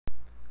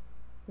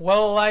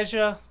Well,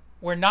 Elijah,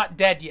 we're not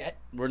dead yet.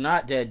 We're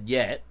not dead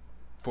yet,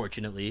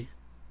 fortunately.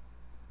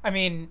 I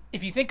mean,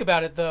 if you think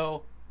about it,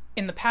 though,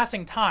 in the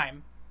passing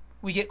time,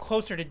 we get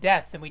closer to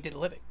death than we did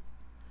living.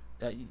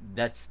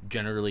 That's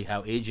generally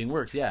how aging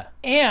works, yeah.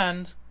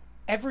 And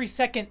every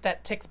second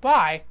that ticks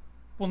by,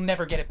 we'll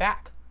never get it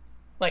back.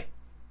 Like,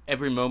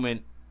 every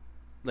moment,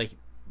 like,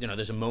 you know,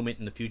 there's a moment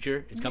in the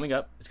future. It's coming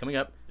up. It's coming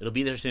up. It'll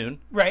be there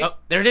soon. Right. Oh,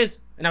 there it is.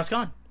 And now it's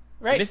gone.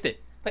 Right. I missed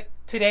it. Like,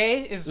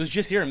 today is... It was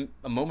just here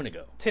a moment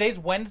ago. Today's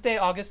Wednesday,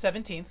 August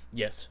 17th.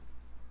 Yes.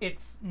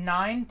 It's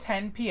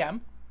 9:10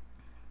 p.m.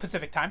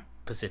 Pacific time.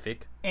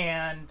 Pacific.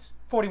 And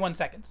 41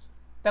 seconds.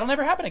 That'll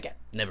never happen again.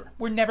 Never.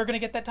 We're never going to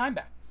get that time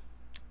back.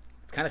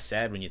 It's kind of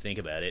sad when you think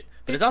about it.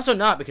 But it's also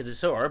not, because it's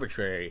so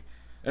arbitrary.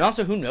 And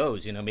also, who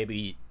knows? You know,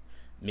 maybe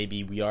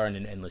we are in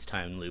an endless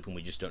time loop and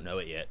we just don't know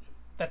it yet.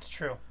 That's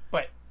true.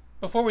 But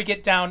before we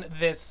get down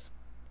this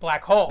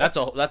black hole... That's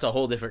a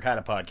whole different kind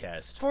of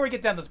podcast. Before we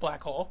get down this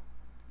black hole,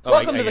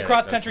 welcome to the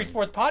Cross Country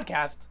Sports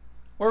Podcast.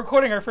 We're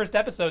recording our first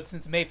episode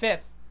since May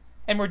 5th,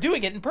 and we're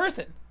doing it in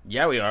person.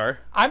 Yeah, we are.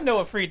 I'm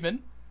Noah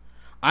Friedman.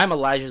 I'm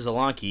Elijah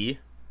Zelonke.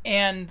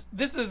 And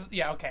this is...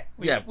 Yeah, okay.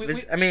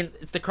 I mean,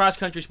 it's the Cross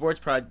Country Sports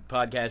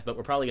Podcast, but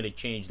we're probably going to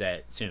change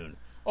that soon.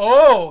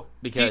 Oh!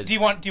 Because do you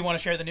want to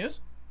share the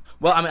news?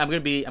 Well, I'm going to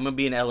be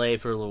in LA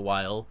for a little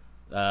while.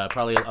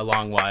 Probably a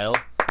long while.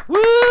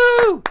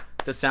 Woo!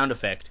 It's a sound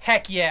effect.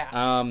 Heck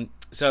yeah.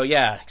 So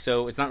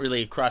it's not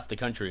really across the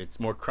country. It's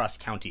more cross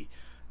county.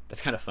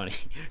 That's kind of funny.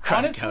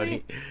 Cross Honestly,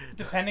 county.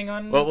 Depending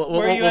on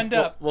where you end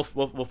up. We'll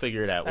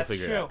figure it out. That's we'll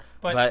figure true. it out.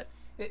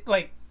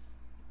 But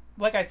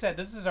like I said,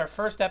 this is our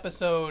first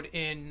episode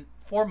in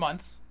 4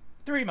 months.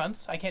 3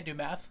 months. I can't do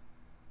math.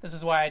 This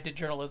is why I did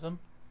journalism.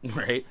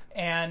 Right.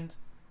 And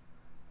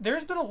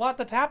there's been a lot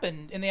that's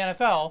happened in the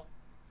NFL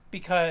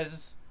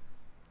because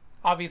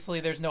obviously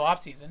there's no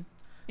offseason,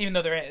 even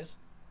though there is.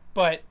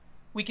 But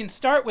we can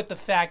start with the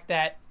fact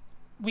that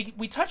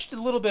we touched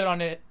a little bit on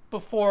it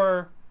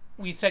before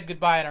we said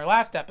goodbye in our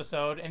last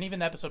episode, and even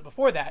the episode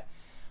before that.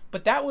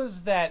 But that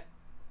was that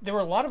there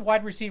were a lot of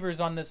wide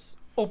receivers on this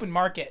open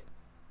market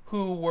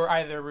who were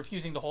either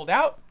refusing to hold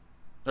out.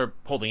 Or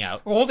holding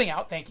out.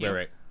 Thank you.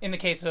 Right. In the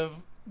case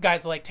of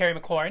guys like Terry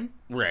McLaurin.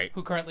 Right.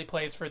 Who currently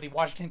plays for the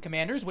Washington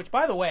Commanders, which,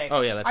 by the way,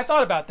 I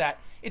thought about that.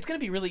 It's going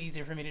to be really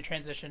easy for me to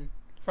transition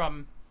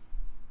from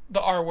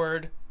the R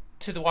word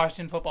to the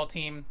Washington football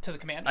team to the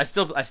Commanders. I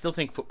still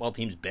think football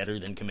team's better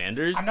than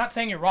Commanders. I'm not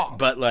saying you're wrong.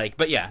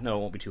 But yeah, no, it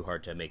won't be too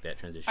hard to make that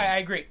transition. I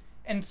agree.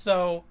 And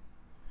so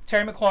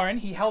Terry McLaurin,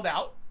 he held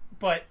out,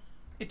 but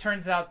it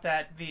turns out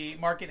that the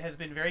market has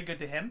been very good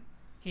to him.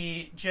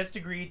 He just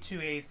agreed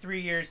to a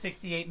 3-year,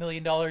 $68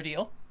 million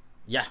deal.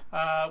 Yeah.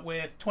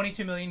 With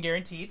 $22 million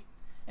guaranteed.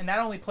 And that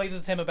only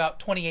places him about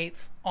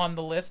 28th on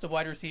the list of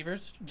wide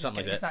receivers.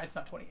 Something like that. It's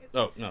not 28th.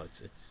 Oh, no,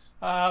 it's...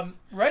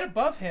 right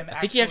above him, I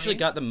think he actually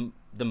got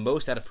the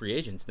most out of free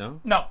agents,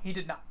 no? No, he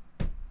did not.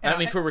 I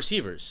mean, for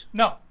receivers.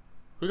 No.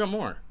 Who got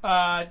more?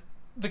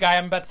 The guy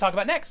I'm about to talk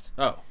about next.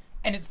 Oh.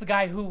 And it's the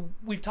guy who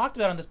we've talked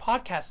about on this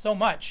podcast so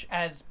much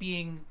as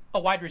being a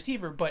wide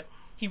receiver, but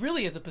he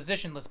really is a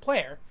positionless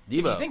player. Debo.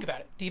 If you think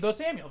about it. Debo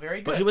Samuel, very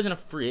good. But he wasn't a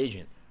free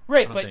agent.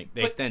 Right,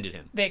 They extended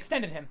him. They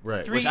extended him.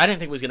 Right, which I didn't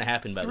think was going to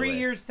happen, by the way. 3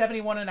 years,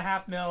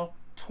 $71.5 million,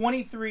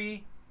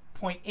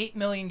 $23.8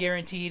 million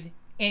guaranteed,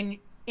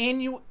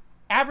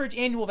 average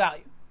annual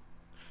value.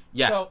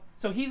 Yeah.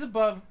 So he's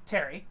above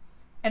Terry.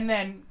 And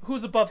then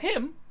who's above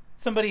him?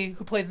 Somebody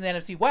who plays in the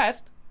NFC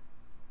West,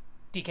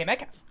 DK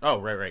Metcalf. Oh,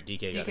 right.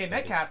 DK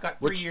Metcalf got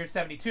 3 years,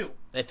 72.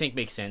 I think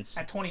makes sense.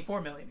 At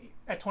 $24 million.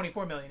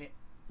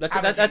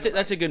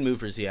 That's a good move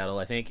for Seattle.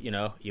 I think,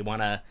 now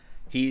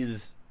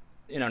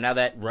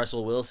that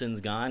Russell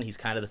Wilson's gone, he's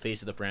kind of the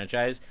face of the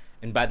franchise.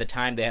 And by the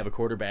time they have a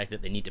quarterback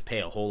that they need to pay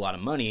a whole lot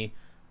of money,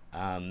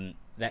 that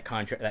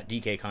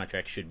DK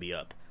contract should be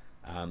up.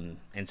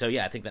 And so,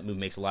 yeah, I think that move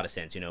makes a lot of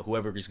sense.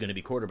 Whoever is going to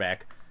be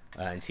quarterback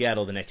in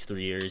Seattle the next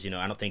 3 years, I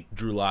don't think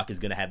Drew Lock is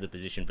going to have the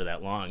position for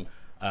that long.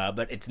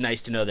 But it's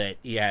nice to know that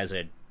he has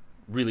a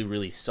really,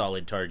 really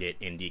solid target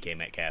in DK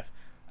Metcalf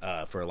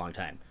for a long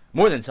time.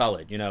 More than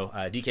solid,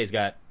 DK's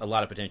got a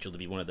lot of potential to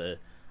be one of the...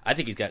 I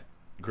think he's got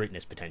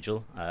greatness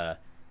potential.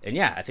 And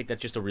yeah, I think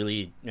that's just a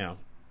really,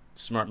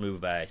 smart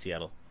move by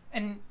Seattle.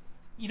 And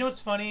what's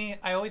funny?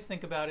 I always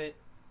think about it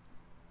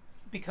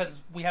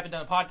because we haven't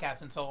done a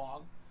podcast in so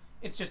long.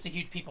 It's just a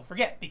huge people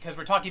forget because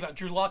we're talking about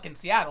Drew Lock in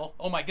Seattle.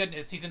 Oh my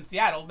goodness, he's in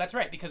Seattle. That's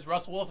right, because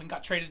Russell Wilson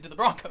got traded to the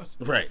Broncos.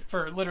 Right.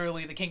 For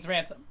literally the King's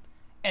ransom.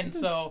 And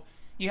so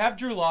you have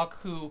Drew Lock,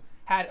 who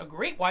had a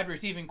great wide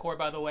receiving core,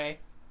 by the way,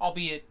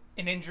 albeit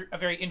a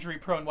very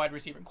injury-prone wide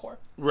receiving core.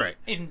 Right.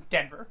 In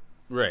Denver.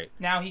 Right.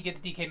 Now he gets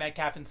DK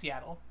Metcalf in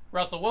Seattle.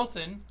 Russell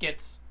Wilson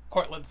gets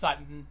Cortland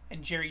Sutton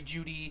and Jerry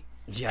Jeudy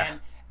and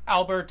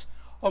Albert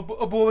a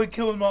boy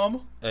killing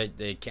mom. I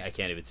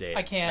can't even say it.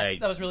 I can't.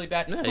 That was really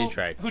bad. No, you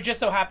tried. Who just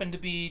so happened to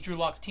be Drew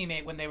Lock's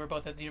teammate when they were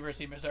both at the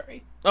University of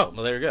Missouri. Oh,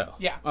 well, there you go.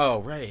 Yeah. Oh,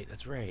 right.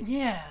 That's right.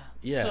 Yeah.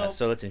 Yeah,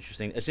 so that's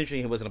interesting. It's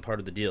interesting he wasn't a part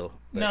of the deal.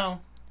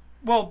 No.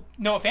 Well,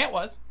 Noah Fant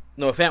was.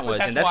 Noah Fant was,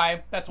 that's and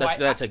why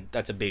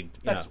that's a big.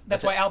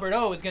 That's why Albert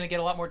O is going to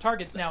get a lot more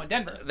targets now in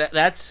Denver.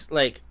 That's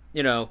like,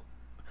 it's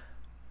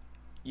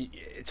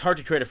hard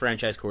to trade a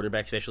franchise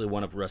quarterback, especially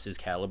one of Russ's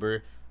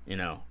caliber.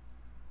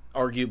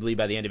 Arguably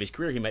by the end of his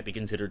career, he might be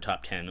considered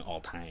top 10 all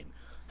time.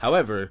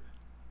 However,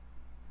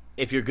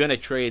 if you're going to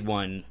trade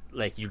one,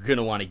 like, you're going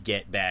to want to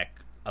get back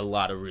a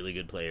lot of really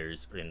good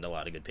players and a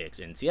lot of good picks.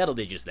 And Seattle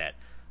did just that.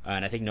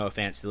 And I think Noah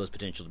Fant still has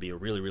potential to be a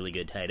really, really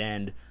good tight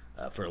end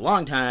for a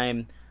long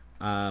time.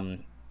 I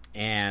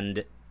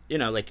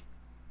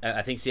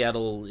think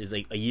Seattle is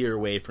like a year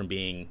away from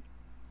being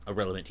a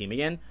relevant team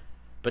again.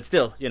 But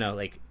still,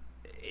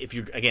 if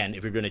you're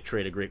going to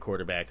trade a great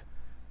quarterback,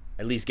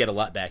 at least get a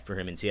lot back for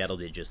him, and Seattle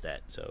did just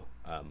that. So,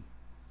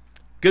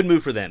 good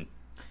move for them.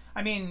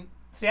 I mean,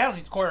 Seattle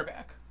needs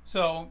quarterback,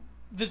 so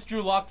this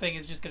Drew Lock thing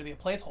is just going to be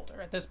a placeholder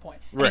at this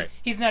point. Right. I mean,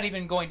 he's not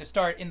even going to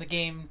start in the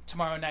game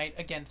tomorrow night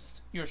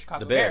against your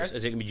Chicago Bears.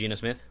 Is it going to be Geno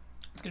Smith?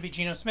 It's going to be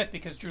Geno Smith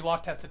because Drew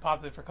Lock tested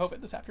positive for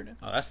COVID this afternoon.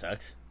 Oh, that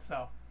sucks.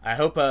 So I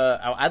hope.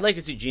 I'd like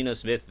to see Geno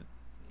Smith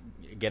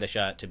get a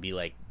shot to be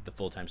like the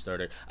full-time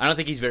starter. I don't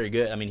think he's very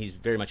good. I mean, he's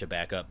very much a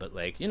backup, but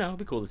it'd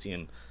be cool to see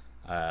him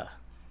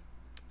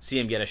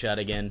get a shot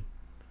again.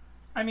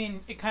 I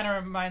mean, it kind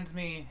of reminds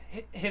me,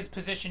 his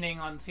positioning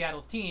on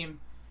Seattle's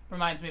team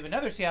reminds me of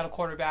another Seattle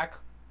quarterback,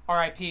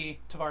 R.I.P.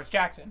 Tavares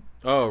Jackson.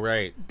 Oh,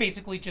 right.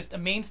 Basically just a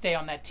mainstay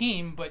on that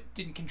team, but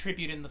didn't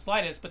contribute in the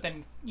slightest, but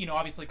then,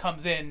 obviously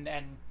comes in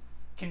and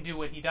can do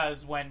what he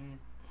does when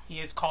he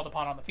is called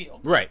upon on the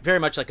field. Right. Very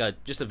much like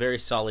just a very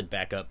solid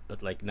backup,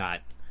 but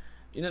not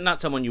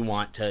someone you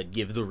want to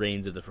give the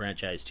reins of the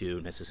franchise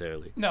to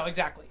necessarily. No,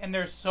 exactly. And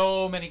there's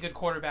so many good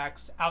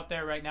quarterbacks out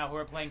there right now who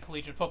are playing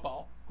collegiate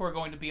football, who are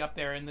going to be up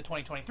there in the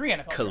 2023 NFL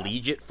draft.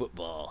 Collegiate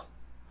football.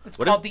 It's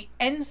called the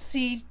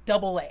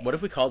NCAA. What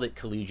if we called it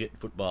collegiate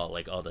football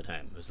all the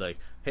time? It was like,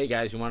 hey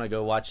guys, you want to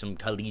go watch some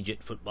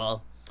collegiate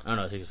football? I don't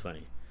know, I think it's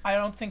funny. I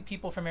don't think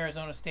people from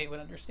Arizona State would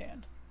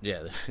understand.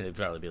 Yeah, they'd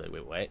probably be like,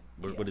 wait, what?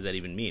 What does that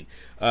even mean?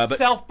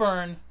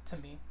 Self-burn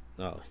to me.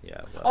 Oh,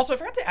 yeah. Well. Also, I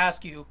forgot to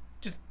ask you,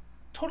 just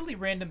totally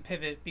random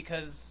pivot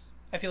because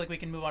I feel like we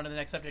can move on to the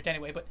next subject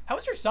anyway, but how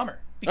was your summer?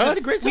 Because it was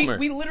a great summer.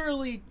 We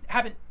literally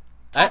haven't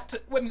talked.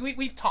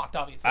 We've talked,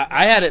 obviously.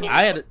 I had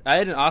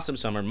an awesome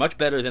summer, much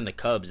better than the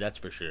Cubs, that's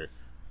for sure.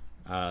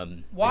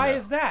 Why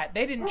is that?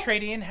 They didn't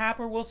trade Ian Happ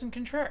or Wilson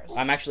Contreras.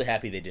 I'm actually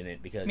happy they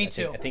didn't because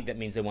I think that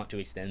means they want to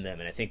extend them,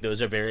 and I think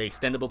those are very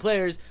extendable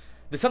players.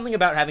 There's something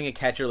about having a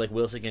catcher like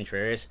Wilson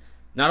Contreras,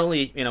 not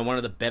only one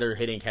of the better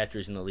hitting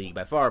catchers in the league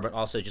by far, but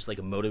also just like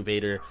a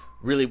motivator.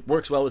 Really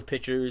works well with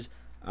pitchers.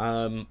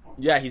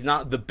 He's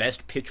not the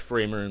best pitch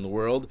framer in the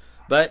world,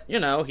 but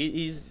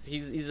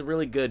he's a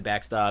really good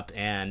backstop.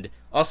 And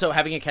also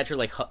having a catcher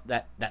like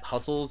that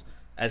hustles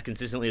as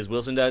consistently as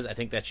Wilson does, I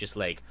think that's just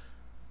like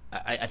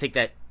I think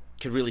that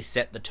could really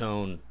set the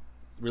tone,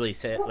 really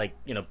set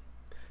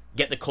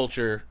get the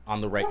culture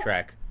on the right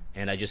track.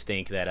 And I just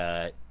think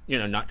that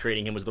not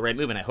trading him was the right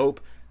move, and I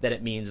hope that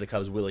it means the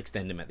Cubs will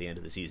extend him at the end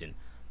of the season.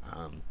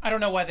 I don't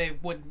know why they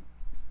wouldn't.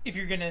 If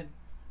you're gonna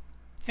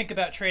think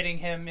about trading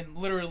him and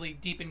literally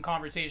deep in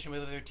conversation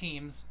with other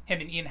teams,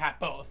 him and Ian Happ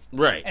both,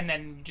 right, and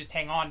then just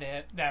hang on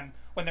to them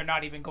when they're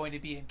not even going to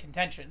be in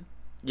contention.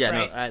 Yeah,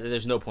 right? No,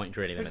 there's no point in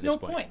trading them at this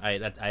point.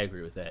 I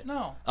agree with that.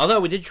 No. Although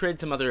we did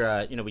trade some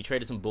other, we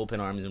traded some bullpen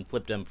arms and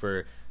flipped them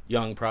for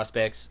young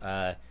prospects.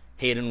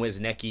 Hayden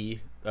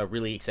Wesnecki, a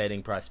really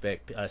exciting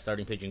prospect,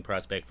 starting pitching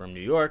prospect from New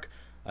York,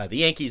 the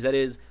Yankees, that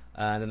is.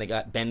 And then they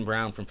got Ben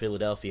Brown from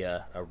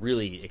Philadelphia, a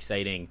really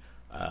exciting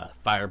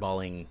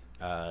fireballing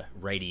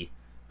righty,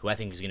 who I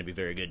think is going to be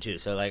very good too.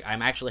 So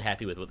I'm actually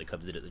happy with what the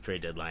Cubs did at the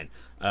trade deadline.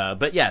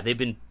 But yeah, they've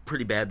been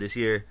pretty bad this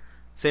year.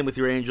 Same with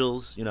your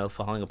Angels,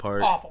 falling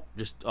apart. Awful.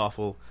 Just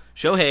awful.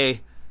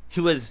 Shohei,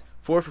 he was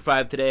 4 for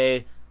 5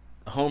 today,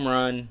 a home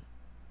run,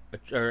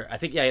 he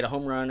had a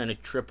home run and a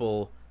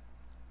triple,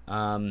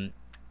 and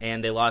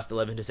they lost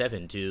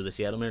 11-7 to the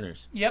Seattle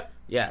Mariners. Yep.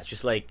 Yeah, it's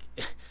just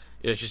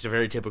it's just a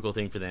very typical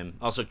thing for them.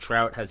 Also,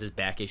 Trout has his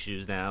back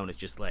issues now, and it's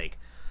just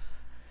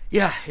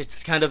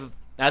it's kind of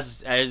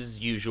as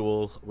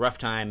usual, rough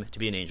time to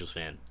be an Angels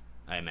fan,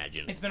 I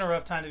imagine. It's been a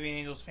rough time to be an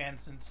Angels fan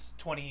since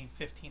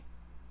 2015.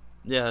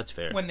 Yeah, that's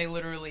fair. When they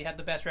literally had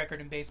the best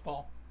record in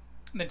baseball,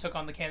 and then took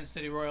on the Kansas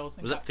City Royals.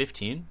 Was that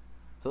 15? I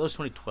thought that was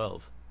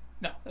 2012.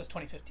 No, that was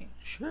 2015.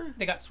 Sure.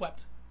 They got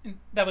swept. And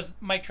that was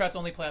Mike Trout's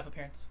only playoff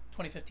appearance,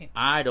 2015.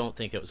 I don't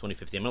think it was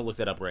 2015. I'm going to look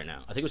that up right now.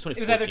 I think it was 2014.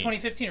 It was either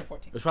 2015 or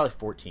 14. It was probably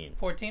 14.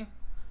 14?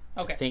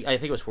 Okay. I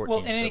think it was 14.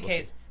 Well, in any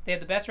case, they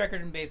had the best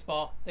record in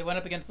baseball. They went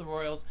up against the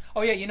Royals.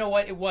 Oh, yeah, you know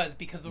what? It was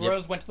because the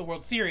Royals went to the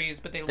World Series,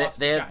 but they lost to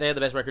the Giants. They had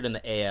the best record in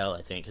the AL,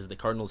 I think, because the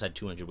Cardinals had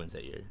 200 wins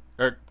that year.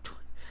 Or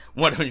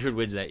 100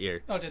 wins that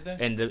year. Oh, did they?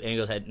 And the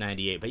Angels had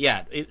 98. But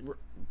yeah,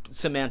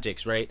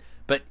 semantics, right?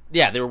 But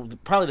yeah, they were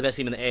probably the best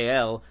team in the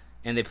AL,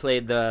 and they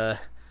played the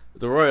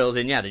Royals,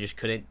 and yeah, they just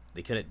couldn't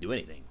do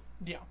anything.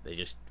 Yeah. They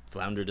just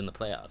floundered in the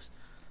playoffs.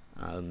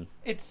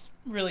 It's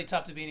really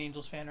tough to be an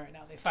Angels fan right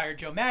now. They fired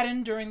Joe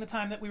Madden during the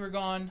time that we were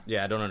gone.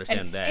 Yeah, I don't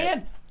understand that.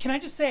 And can I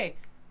just say,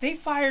 they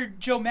fired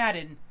Joe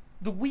Madden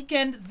the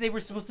weekend they were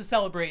supposed to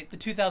celebrate the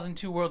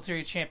 2002 World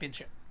Series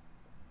championship.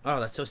 Oh,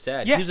 that's so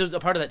sad. Yeah. He was a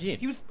part of that team.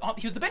 He was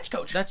the bench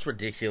coach. That's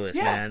ridiculous,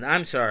 Yeah. man.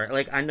 I'm sorry.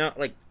 Like, I know,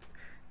 like,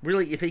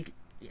 really, you think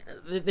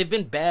they've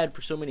been bad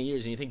for so many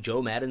years, and you think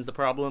Joe Madden's the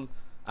problem?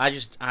 I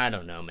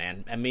don't know,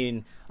 man. I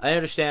mean, I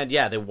understand,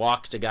 yeah, they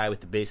walked a guy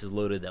with the bases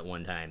loaded that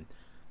one time,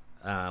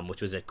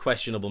 which was a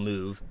questionable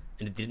move,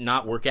 and it did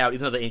not work out,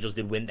 even though the Angels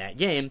did win that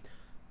game.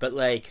 But,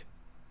 like,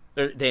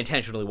 they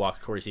intentionally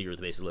walked Corey Seager with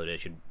the bases loaded. I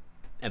should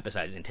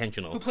emphasize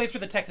intentional. Who plays for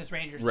the Texas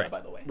Rangers now,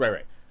 by the way.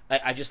 Right.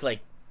 I just,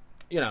 like,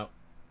 you know,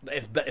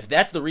 if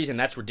that's the reason,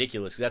 that's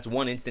ridiculous, because that's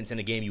one instance in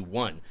a game you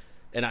won.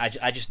 And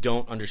I just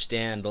don't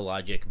understand the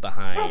logic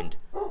behind...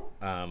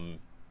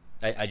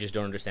 I just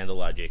don't understand the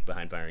logic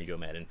behind firing Joe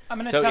Madden.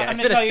 It's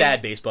been a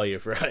sad baseball year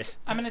for us.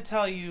 I'm going to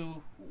tell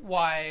you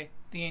why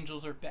the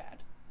Angels are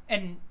bad.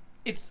 And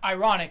it's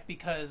ironic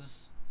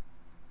because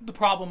the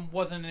problem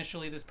wasn't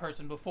initially this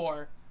person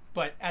before,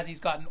 but as he's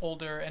gotten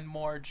older and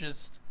more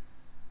just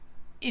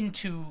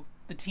into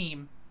the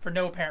team for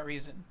no apparent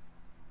reason,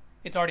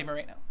 it's Artie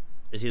Moreno.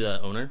 Is he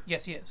the owner?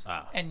 Yes, he is.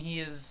 Wow. And he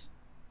is...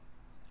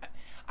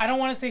 I don't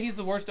want to say he's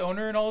the worst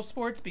owner in all of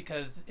sports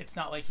because it's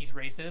not like he's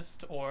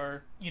racist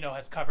or,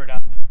 has covered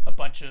up a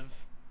bunch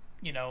of,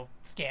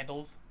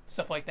 scandals,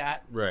 stuff like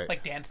that. Right.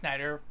 Like Dan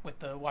Snyder with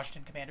the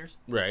Washington Commanders.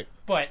 Right.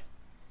 But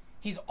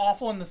he's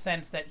awful in the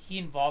sense that he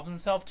involves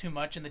himself too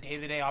much in the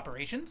day-to-day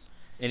operations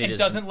and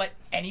doesn't let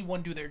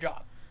anyone do their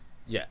job.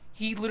 Yeah.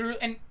 He literally,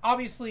 and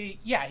obviously,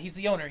 yeah, he's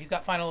the owner. He's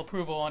got final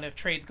approval on if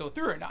trades go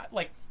through or not.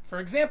 Like,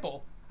 for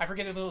example, I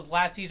forget if it was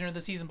last season or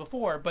the season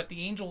before, but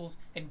the Angels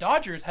and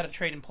Dodgers had a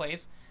trade in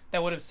place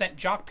that would have sent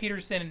Jock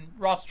Peterson and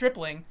Ross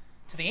Stripling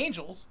to the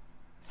Angels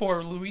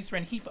for Luis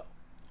Rengifo.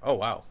 Oh,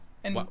 wow.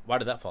 And why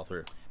did that fall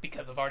through?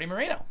 Because of Artie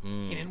Moreno.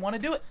 He didn't want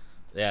to do it.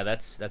 Yeah,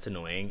 that's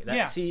annoying.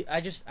 Yeah. See, I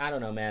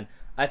don't know, man.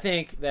 I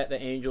think that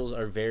the Angels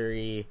are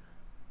very...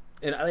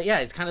 And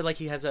it's kind of like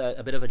he has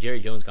a bit of a Jerry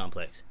Jones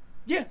complex.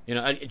 Yeah.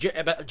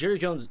 Jerry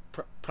Jones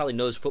probably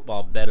knows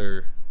football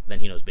better than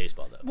he knows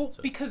baseball, though. Well,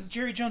 because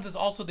Jerry Jones is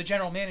also the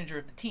general manager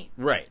of the team.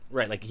 Right.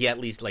 Like, he at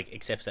least, like,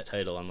 accepts that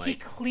title. And, like, he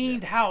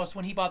cleaned house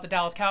when he bought the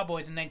Dallas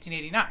Cowboys in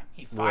 1989.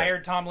 He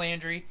fired Tom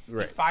Landry,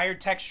 he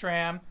fired Tex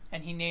Schramm,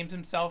 and he named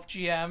himself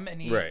GM,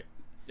 and he... Right.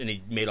 And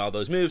he made all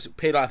those moves,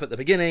 paid off at the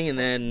beginning, and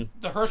then...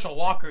 The Herschel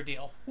Walker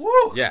deal.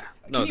 Woo! Yeah.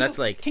 No, that's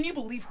like... Can you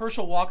believe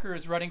Herschel Walker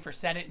is running for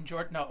Senate in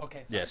Georgia? No,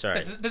 okay. Sorry. Yeah,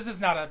 sorry. This is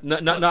not a...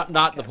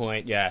 Not the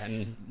point, yeah.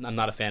 And I'm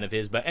not a fan of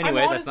his, but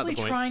anyway, that's not the point.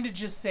 I'm honestly trying to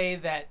just say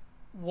that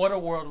what a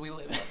world we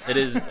live in. It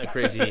is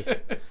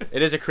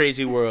a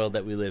crazy world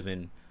that we live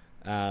in.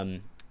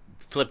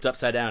 Flipped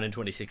upside down in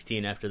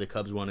 2016 after the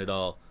Cubs won it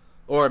all.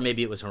 Or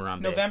maybe it was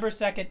Harambe. November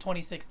 2nd,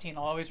 2016.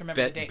 I'll always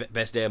remember the date.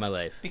 Best day of my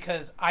life.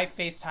 Because I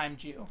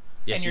FaceTimed you.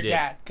 Yes, and your you did.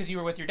 dad. Because you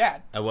were with your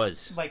dad. I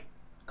was. Like,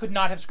 could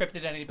not have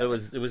scripted any better.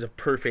 It was a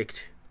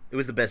perfect... It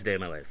was the best day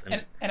of my life.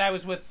 And I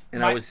was with...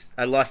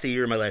 I lost a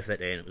year of my life that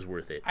day, and it was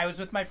worth it. I was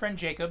with my friend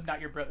Jacob, not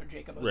your brother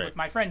Jacob. I was with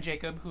my friend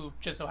Jacob, who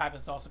just so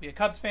happens to also be a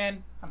Cubs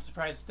fan. I'm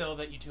surprised still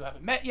that you two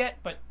haven't met yet,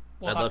 but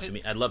I'd love to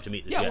meet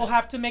this guy. Yeah, we'll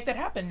have to make that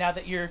happen now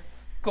that you're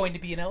going to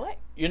be in LA.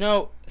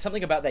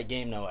 Something about that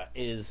game, Noah,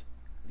 is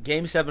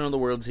Game 7 of the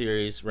World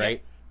Series,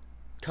 right?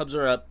 Yep. Cubs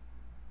are up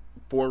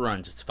 4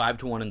 runs. It's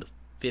 5-1 in the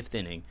 5th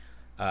inning.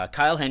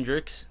 Kyle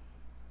Hendricks...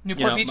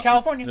 Newport Beach,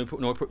 California.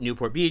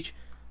 Newport Beach.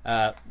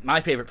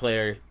 My favorite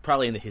player,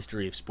 probably in the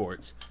history of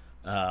sports,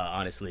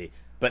 honestly.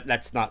 But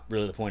that's not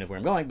really the point of where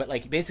I'm going. But,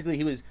 like, basically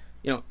he was,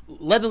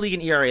 led the league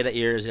in ERA that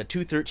year. It was a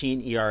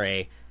 2.13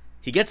 ERA.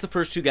 He gets the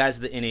first 2 guys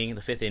of the inning,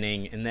 the 5th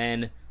inning, and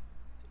then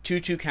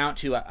 2-2 count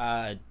to,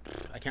 I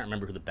can't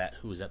remember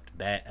who was up to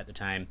bat at the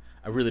time.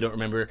 I really don't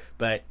remember.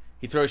 But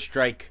he throws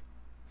strike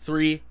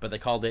 3, but they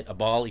called it a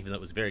ball, even though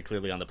it was very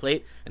clearly on the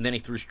plate. And then he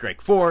threw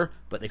strike 4,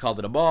 but they called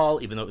it a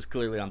ball, even though it was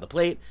clearly on the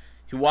plate.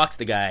 He walks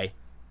the guy.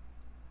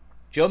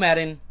 Joe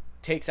Madden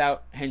takes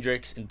out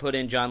Hendricks and put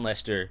in John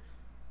Lester,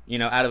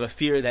 out of a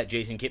fear that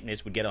Jason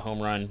Kipnis would get a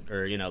home run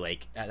or,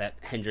 that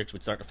Hendricks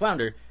would start to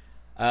flounder.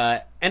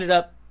 Ended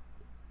up,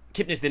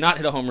 Kipnis did not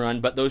hit a home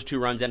run, but those 2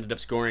 runs ended up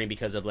scoring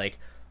because of, like,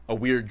 a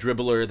weird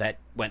dribbler that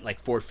went,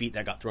 4 feet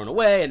that got thrown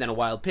away and then a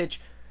wild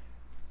pitch.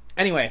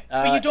 Anyway.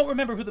 But you don't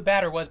remember who the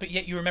batter was, but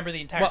yet you remember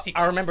the entire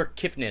sequence. I remember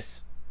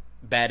Kipnis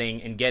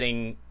batting and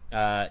getting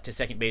to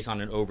second base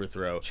on an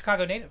overthrow.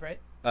 Chicago native, right?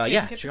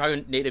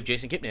 Chicago native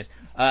Jason Kipnis.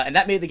 And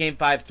that made the game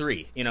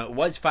 5-3. It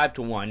was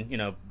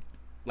 5-1.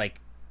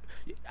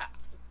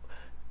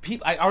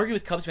 I argue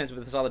with Cubs fans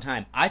with this all the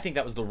time. I think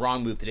that was the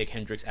wrong move to take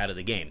Hendricks out of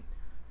the game.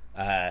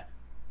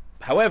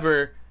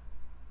 However,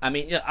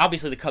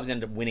 obviously the Cubs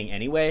ended up winning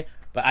anyway,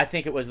 but I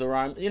think it was the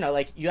wrong...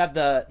 you have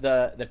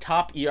the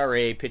top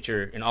ERA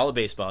pitcher in all of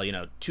baseball,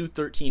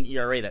 2.13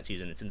 ERA that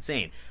season. It's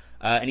insane.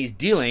 And he's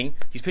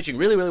pitching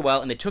really, really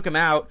well, and they took him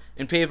out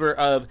in favor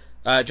of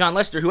John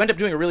Lester, who ended up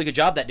doing a really good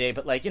job that day,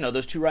 but,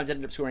 those 2 runs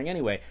ended up scoring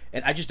anyway.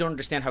 And I just don't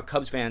understand how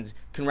Cubs fans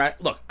can...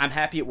 Look, I'm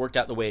happy it worked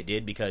out the way it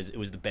did because it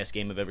was the best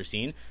game I've ever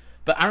seen.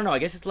 But I don't know, I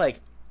guess it's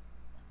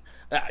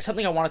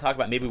something I want to talk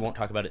about. Maybe we won't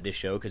talk about it this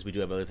show because we do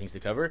have other things to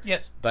cover.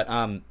 Yes. But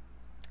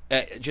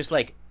just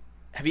like,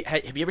 have you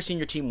ever seen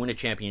your team win a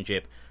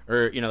championship,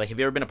 or like have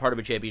you ever been a part of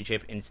a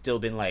championship and still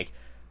been like,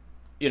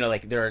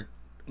 like there are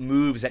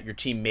moves that your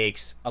team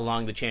makes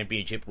along the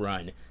championship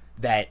run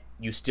that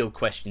you still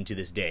question to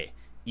this day,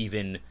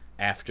 even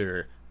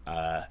after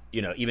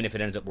even if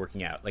it ends up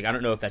working out. Like, I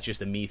don't know if that's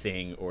just a me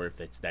thing or if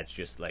that's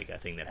just like a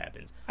thing that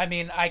happens. I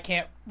mean, I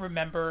can't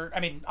remember. I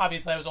mean,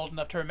 obviously I was old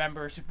enough to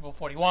remember Super Bowl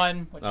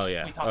 41, which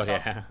we talk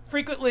about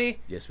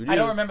frequently. Yes, we do. I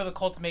don't remember the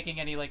Colts making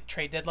any like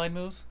trade deadline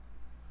moves.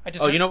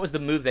 You know what was the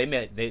move they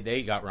made?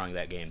 They got wrong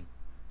that game.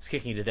 It's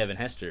kicking to Devin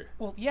Hester.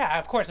 Well, yeah,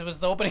 of course, it was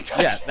the opening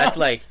touchdown. Yeah, that's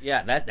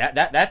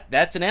like,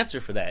 that's an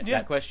answer for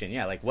that question.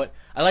 Yeah, like what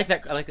I like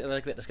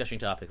that discussion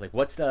topic. Like,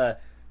 what's the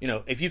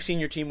if you've seen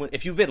your team win,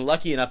 if you've been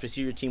lucky enough to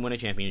see your team win a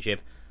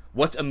championship,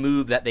 what's a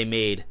move that they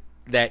made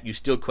that you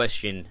still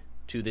question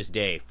to this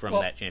day from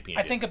that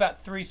championship? I think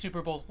about 3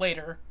 Super Bowls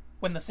later,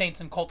 when the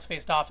Saints and Colts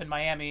faced off in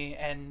Miami,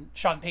 and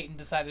Sean Payton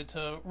decided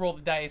to roll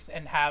the dice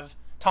and have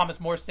Thomas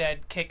Morstead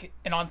kick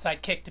an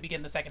onside kick to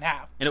begin the second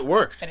half. And it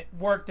worked.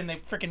 And they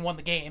freaking won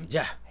the game.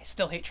 Yeah. I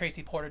still hate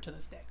Tracy Porter to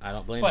this day. I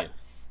don't blame but you.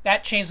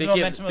 That changed the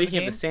momentum of the game.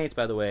 Speaking of the Saints,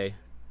 by the way,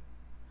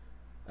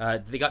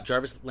 they got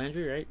Jarvis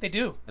Landry, right? They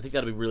do. I think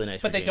that'll be really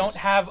nice but for they James. don't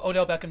have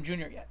Odell Beckham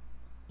Jr.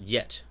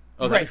 yet.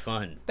 Oh, that'd be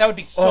fun. That would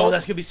be so... Oh,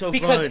 that's going to be so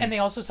fun. And they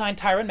also signed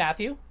Tyrann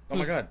Mathieu. Oh,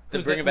 my God.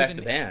 They're bringing back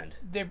the band.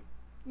 They're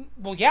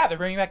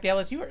bringing back the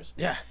LSUers.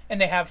 Yeah. And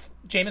they have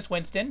Jameis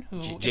Winston,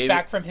 who is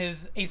back from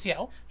his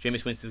ACL.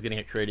 Jameis Winston's going to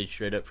get traded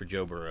straight up for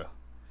Joe Burrow.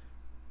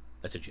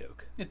 That's a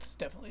joke. It's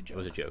definitely a joke. It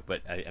was a joke,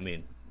 but I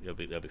mean, it'll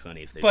be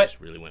funny if they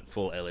just really went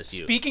full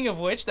LSU. Speaking of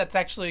which, that's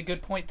actually a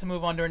good point to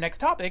move on to our next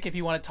topic if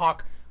you want to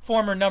talk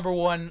former number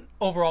 1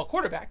 overall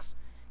quarterbacks.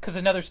 Because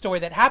another story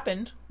that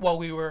happened while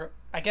we were,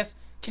 I guess,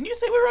 can you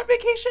say we were on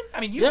vacation?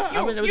 I mean, you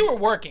were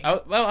working.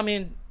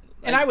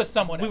 And I was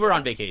somewhat. We were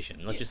on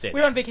vacation. Let's just say we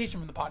were on vacation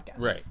from the podcast.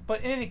 Right.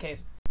 But in any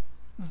case,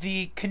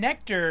 the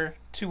connector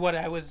to what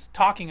I was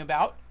talking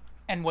about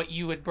and what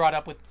you had brought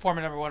up with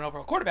former number 1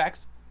 overall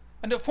quarterbacks,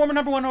 and the former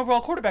number 1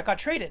 overall quarterback got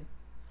traded.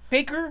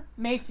 Baker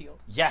Mayfield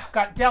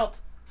got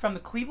dealt from the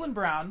Cleveland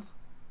Browns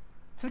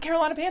to the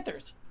Carolina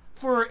Panthers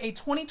for a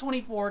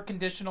 2024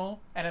 conditional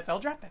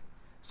NFL draft pick.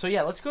 So,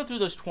 let's go through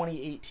those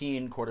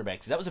 2018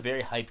 quarterbacks. That was a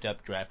very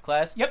hyped-up draft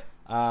class. Yep.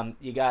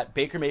 You got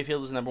Baker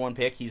Mayfield as the number 1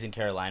 pick. He's in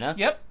Carolina.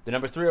 Yep. The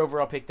number 3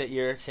 overall pick that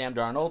year, Sam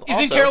Darnold. Is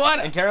in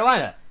Carolina. In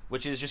Carolina,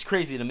 which is just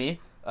crazy to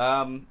me.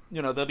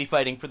 They'll be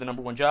fighting for the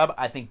number 1 job.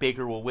 I think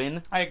Baker will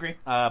win. I agree.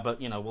 But,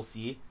 we'll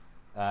see.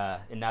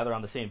 And now they're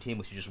on the same team,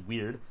 which is just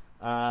weird.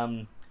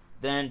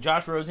 Then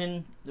Josh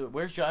Rosen.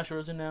 Where's Josh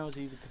Rosen now? Is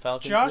he with the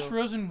Falcons? Josh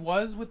Rosen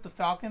was with the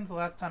Falcons the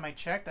last time I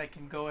checked. I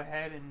can go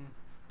ahead and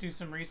do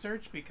some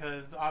research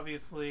because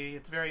obviously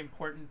it's very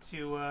important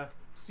to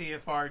see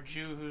if our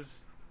Jew,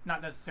 who's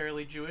not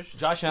necessarily Jewish,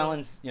 Josh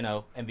Allen's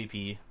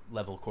MVP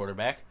level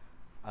quarterback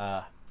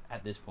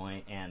at this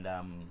point, and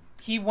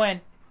he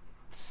went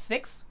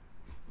 6th.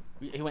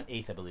 He went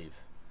 8th, I believe.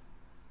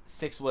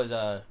 6th was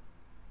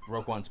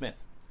Roquan Smith,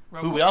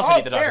 who we we also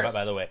need to talk about,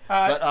 by the way.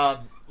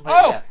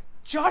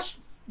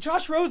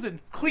 Josh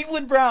Rosen,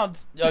 Cleveland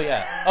Browns. Oh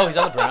yeah. Oh, he's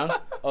on the Browns.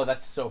 Oh,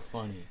 that's so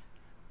funny.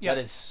 Yep.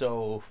 That is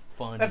so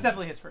funny. That's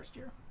definitely his first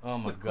year. Oh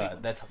my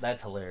God,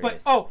 that's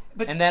hilarious.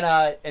 But and then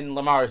and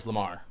Lamar is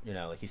Lamar.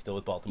 He's still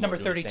with Baltimore. Number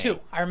 32.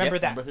 I remember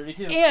that. Number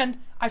 32. And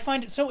I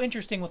find it so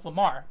interesting with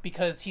Lamar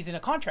because he's in a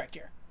contract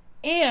year,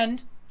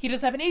 and he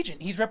doesn't have an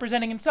agent. He's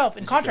representing himself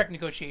in contract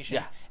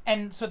negotiations. Yeah.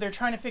 And so they're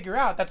trying to figure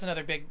out. That's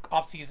another big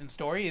offseason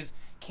story: is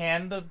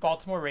can the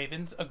Baltimore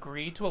Ravens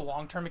agree to a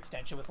long-term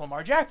extension with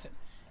Lamar Jackson?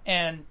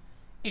 And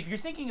if you're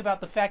thinking about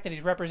the fact that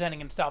he's representing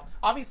himself,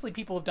 obviously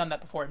people have done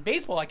that before. In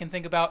baseball, I can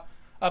think about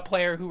a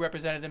player who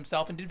represented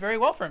himself and did very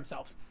well for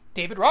himself.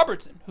 David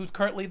Robertson, who's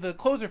currently the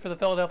closer for the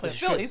Philadelphia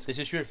Phillies. This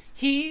is true.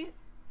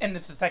 And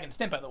this is second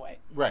stint, by the way.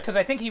 Right. Because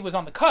I think he was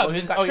on the Cubs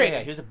and got traded.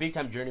 Yeah, he was a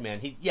big-time journeyman.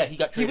 He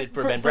got traded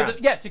for Ben Brown.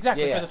 Yes,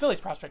 exactly, for the Phillies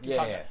prospect you're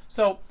talking Yeah. about.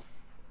 So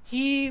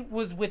he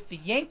was with the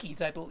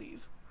Yankees, I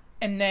believe.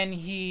 And then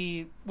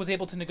he was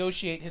able to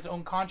negotiate his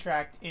own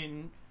contract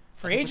in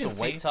free agency. With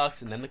the White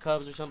Sox and then the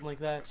Cubs or something like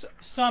that.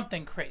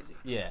 Something crazy.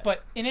 Yeah.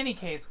 But in any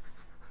case,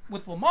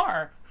 with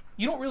Lamar,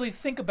 you don't really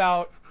think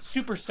about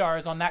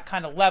superstars on that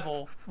kind of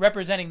level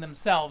representing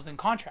themselves in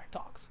contract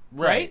talks.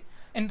 Right?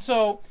 And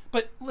so,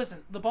 but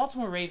listen, the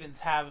Baltimore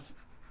Ravens have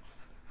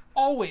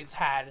always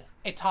had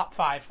a top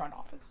 5 front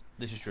office.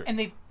 This is true. And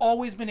they've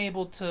always been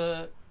able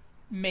to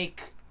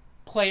make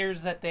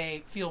players that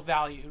they feel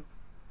valued.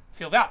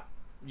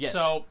 Yes.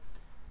 So,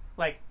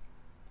 like,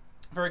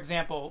 for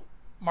example,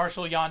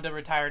 Marshall Yonda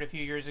retired a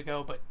few years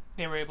ago, but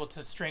they were able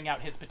to string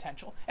out his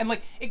potential. And,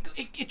 like,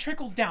 it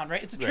trickles down,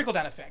 right? It's a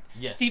trickle-down effect.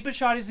 Yes. Steve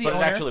Bisciotti is the owner.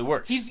 But it actually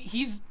works.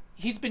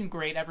 He's been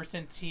great ever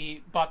since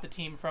he bought the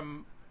team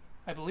from,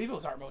 I believe it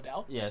was Art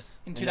Modell. Yes.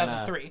 In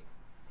 2003.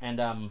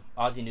 And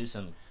Ozzie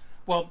Newsome.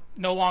 Well,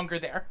 no longer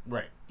there.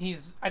 Right.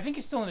 I think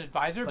he's still an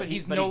advisor, but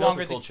he's no no longer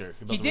longer the culture.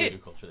 He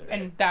did. Culture there,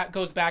 and that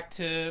goes back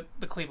to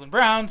the Cleveland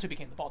Browns, who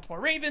became the Baltimore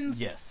Ravens.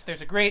 Yes.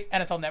 There's a great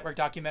NFL Network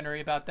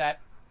documentary about that.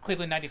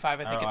 Cleveland 95,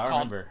 I think Oh, it's I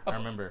called.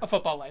 remember. A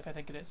Football Life, I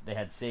think it is. They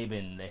had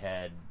Saban. They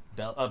had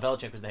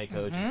Belichick was the head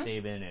coach, and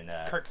Saban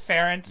and Kirk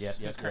Ferentz, Yep,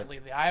 who's currently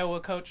the Iowa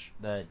coach.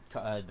 The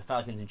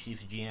Falcons and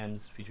Chiefs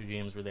future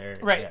GMs were there.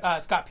 Right, Yeah.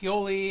 Scott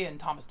Pioli and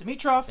Thomas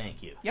Dimitroff.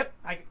 Thank you. Yep,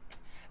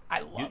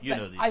 I love you that.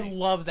 know these I things.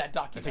 love that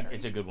documentary.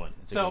 It's a good one.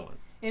 So,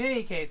 in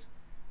any case,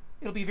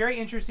 it'll be very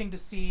interesting to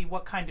see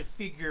what kind of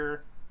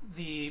figure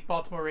the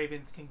Baltimore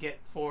Ravens can get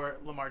for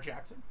Lamar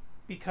Jackson,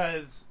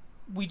 because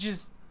we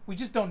just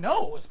don't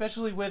know,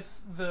 especially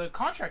with the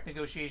contract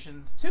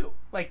negotiations too.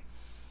 Like,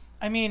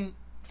 I mean,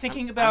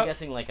 I'm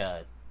guessing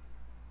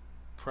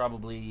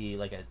probably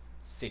like a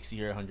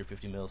 6-year,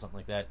 150 mil, something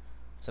like that,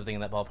 something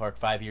in that ballpark.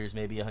 5 years,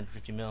 maybe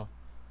 150 mil.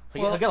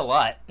 He'll get a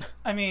lot.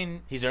 I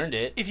mean, he's earned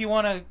it. If you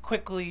want to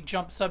quickly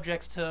jump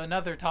subjects to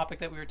another topic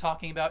that we were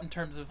talking about in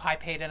terms of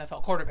high-paid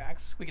NFL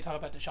quarterbacks, we could talk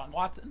about Deshaun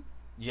Watson.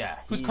 Yeah.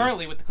 Who's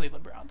currently with the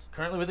Cleveland Browns.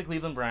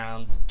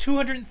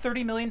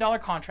 $230 million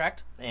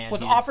contract and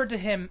was offered to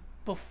him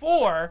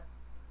before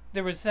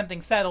there was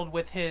something settled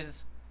with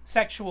his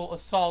sexual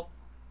assault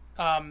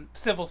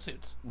civil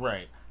suits.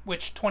 Right.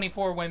 Which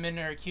 24 women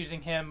are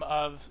accusing him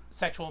of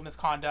sexual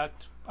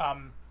misconduct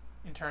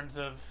in terms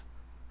of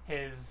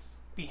his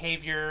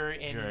behavior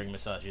during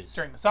massages.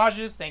 During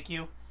massages, thank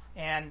you.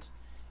 And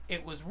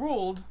it was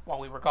ruled, while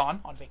we were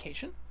gone on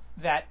vacation,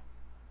 that...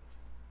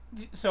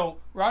 So,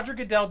 Roger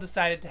Goodell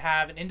decided to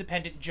have an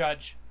independent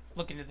judge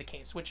look into the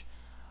case, which,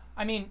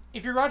 I mean,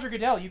 if you're Roger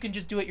Goodell, you can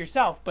just do it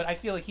yourself, but I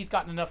feel like he's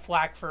gotten enough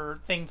flack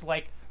for things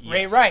like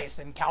Ray Rice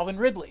and Calvin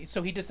Ridley,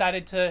 so he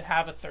decided to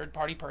have a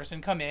third-party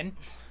person come in.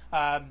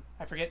 I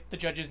forget the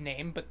judge's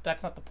name, but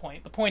that's not the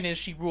point. The point is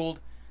she ruled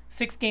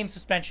 6-game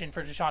suspension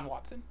for Deshaun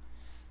Watson.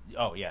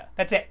 Oh, yeah.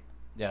 That's it.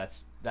 Yeah,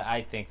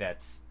 I think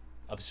that's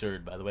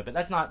absurd, by the way, but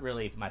that's not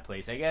really my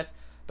place, I guess.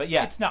 But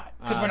yeah. It's not,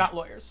 because we're not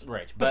lawyers.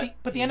 Right. But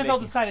the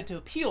NFL decided to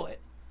appeal it.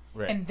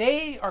 Right. And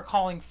they are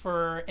calling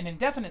for an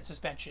indefinite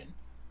suspension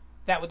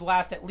that would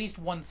last at least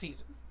 1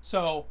 season.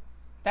 So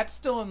that's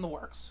still in the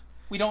works.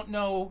 We don't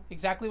know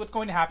exactly what's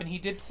going to happen. He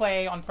did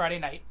play on Friday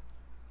night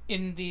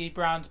in the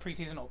Browns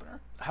preseason opener.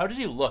 How did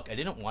he look? I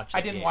didn't watch that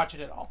I didn't game. watch it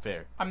at all.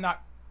 Fair. I'm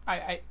not...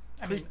 I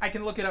mean, I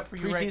can look it up for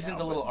you right now.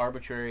 Preseason's a little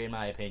arbitrary, in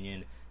my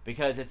opinion,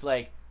 because it's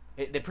like...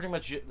 They're pretty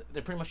much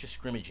just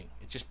scrimmaging.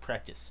 It's just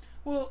practice.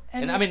 Well,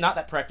 and I mean, not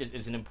that practice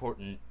isn't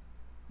important,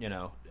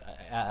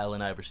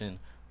 Allen Iverson,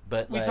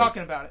 but we're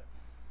talking about it.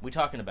 We're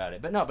talking about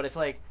it, but no, but it's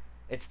like,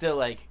 it's still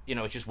like,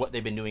 it's just what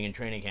they've been doing in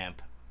training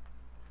camp,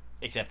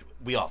 except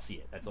we all see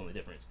it. That's the only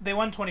difference. They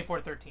won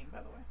 24-13, by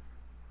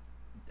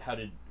the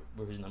way.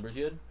 Were his numbers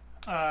good?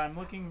 I'm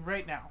looking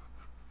right now.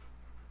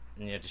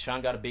 And yeah,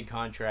 Deshaun got a big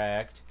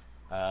contract.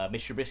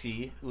 Mr.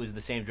 Trubisky, who was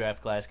the same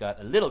draft class,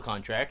 got a little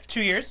contract.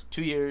 2 years?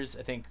 2 years,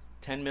 I think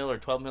 10 mil or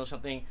 12 mil or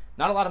something.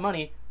 Not a lot of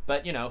money,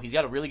 but, he's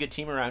got a really good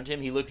team around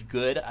him. He looked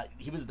good.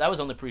 That was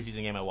on the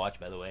preseason game I watched,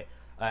 by the way.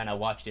 And I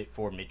watched it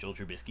for Mitchell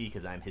Trubisky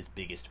because I'm his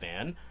biggest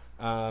fan.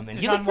 And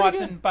Deshaun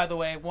Watson, by the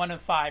way, 1 of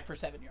 5 for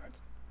 7 yards.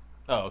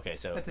 Oh, okay,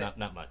 so That's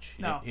not much.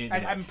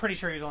 I'm pretty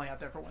sure he was only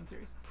out there for 1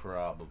 series.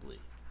 Probably.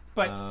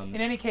 But in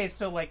any case,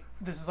 so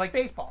this is like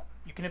baseball.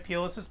 You can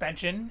appeal a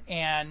suspension,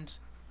 and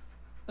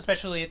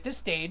especially at this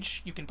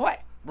stage, you can play.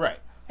 Right.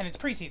 And it's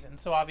preseason,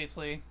 so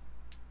obviously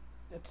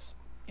it's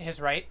his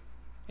right.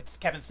 It's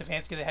Kevin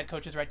Stefanski, the head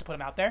coach's right to put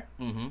him out there.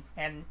 Mm-hmm.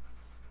 And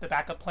the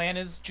backup plan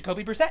is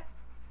Jacoby Brissett.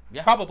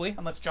 Yeah. Probably,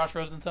 unless Josh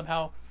Rosen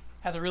somehow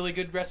has a really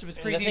good rest of his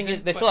preseason. The thing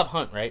is, they still have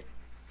Hunt, right?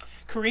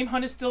 Kareem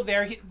Hunt is still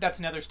there. That's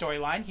another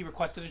storyline. He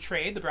requested a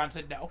trade. The Browns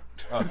said no.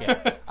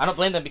 Okay. I don't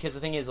blame them, because the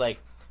thing is,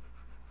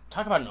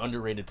 talk about an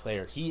underrated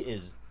player. He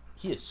is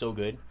so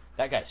good.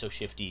 That guy's so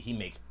shifty. He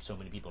makes so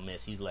many people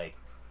miss. He's like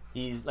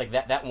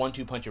that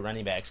 1-2 punch of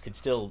running backs could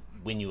still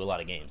win you a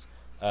lot of games,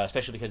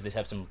 especially because they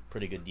have some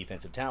pretty good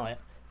defensive talent.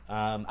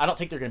 I don't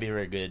think they're going to be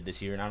very good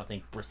this year, and I don't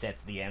think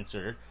Brissett's the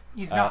answer.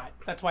 He's not.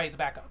 That's why he's a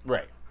backup.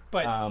 Right.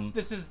 But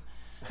this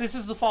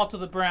is the fault of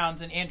the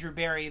Browns and Andrew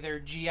Berry, their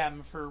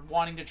GM, for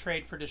wanting to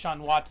trade for Deshaun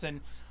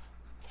Watson,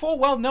 full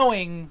well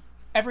knowing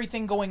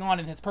everything going on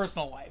in his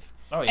personal life.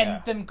 Oh,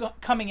 yeah. And them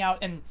coming out,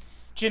 and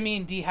Jimmy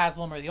and Dee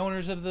Haslam are the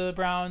owners of the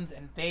Browns,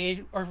 and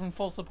they are in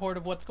full support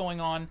of what's going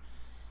on.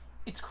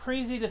 It's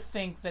crazy to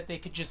think that they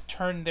could just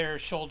turn their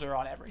shoulder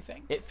on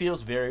everything. It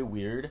feels very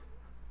weird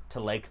to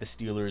like the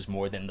Steelers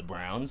more than the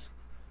Browns,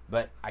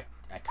 but I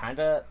kind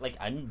of,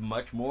 I'm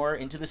much more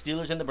into the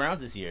Steelers than the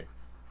Browns this year,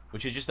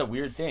 which is just a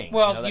weird thing.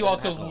 Well, you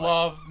also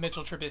love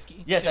Mitchell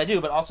Trubisky. Yes, I do,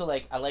 but also,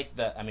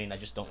 I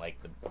just don't like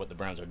what the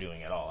Browns are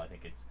doing at all. I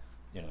think it's,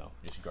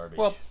 just garbage.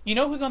 Well, you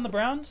know who's on the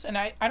Browns? And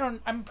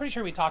I'm pretty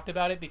sure we talked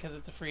about it because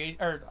it's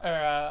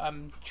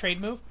a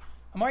trade move.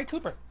 Amari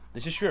Cooper.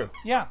 This is true.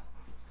 Yeah.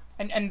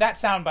 And that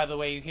sound, by the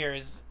way, you hear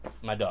is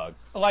my dog.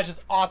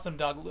 Elijah's awesome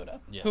dog, Luna,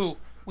 yes. Who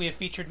we have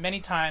featured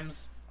many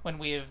times when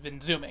we have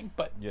been Zooming.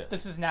 But yes.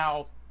 This is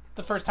now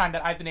the first time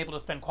that I've been able to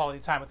spend quality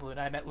time with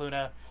Luna. I met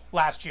Luna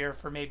last year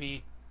for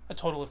maybe a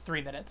total of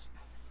 3 minutes,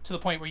 to the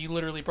point where you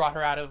literally brought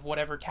her out of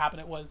whatever cabin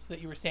it was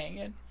that you were staying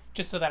in,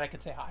 just so that I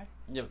could say hi.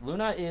 Yeah,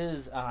 Luna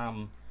is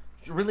a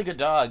really good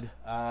dog.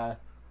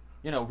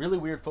 really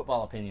weird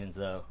football opinions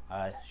though.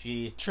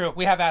 She True.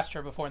 We have asked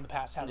her before in the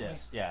past, haven't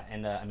yes, yeah,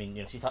 and I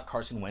mean, she thought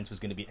Carson Wentz was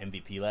going to be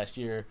MVP last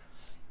year.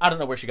 I don't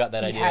know where she got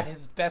that we? idea. He had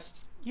his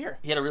best year.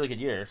 He had a really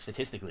good year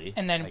statistically,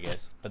 And then I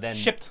guess, but then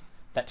shipped.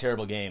 that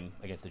terrible game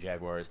against the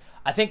Jaguars.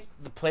 I think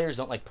the players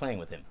don't like playing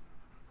with him.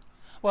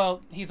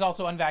 Well, he's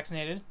also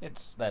unvaccinated.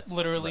 That's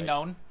literally right.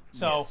 known.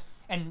 So, Yes.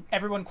 and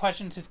everyone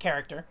questions his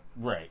character,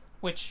 Right.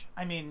 which,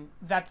 I mean,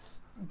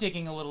 that's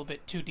digging a little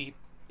bit too deep,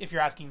 if you're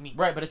asking me.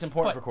 Right, but it's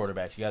important for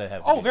quarterbacks. You got to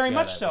have. Oh, very you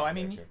gotta much have so. a I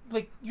mean, character.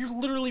 like, you're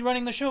literally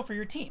running the show for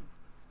your team.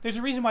 There's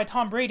a reason why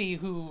Tom Brady,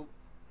 who,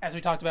 as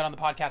we talked about on the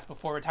podcast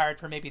before, retired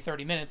for maybe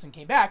 30 minutes and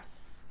came back,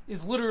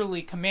 is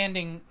literally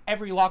commanding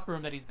every locker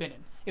room that he's been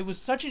in. It was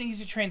such an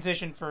easy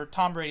transition for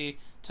Tom Brady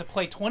to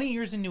play 20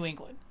 years in New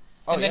England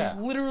and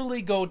then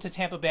literally go to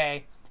Tampa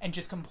Bay and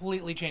just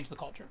completely change the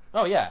culture.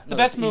 Oh yeah, The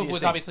best move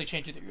was obviously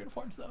changing their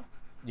uniforms, though.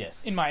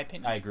 Yes, in my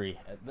opinion. I agree.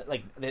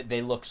 Like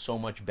they look so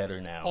much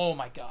better now. Oh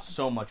my god,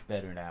 so much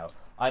better now.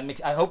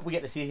 I hope we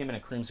get to see him in a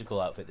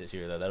creamsicle outfit this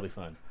year, though. That'll be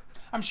fun.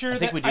 I'm sure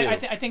think we do. I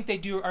think they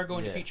are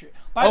going to feature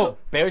it.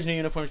 Bears' new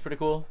uniform is pretty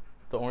cool.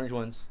 The orange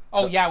ones.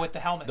 With the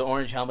helmets. The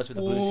orange helmets with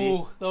the blue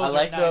C. Those I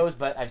like are nice. those,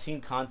 but I've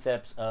seen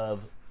concepts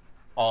of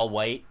all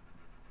white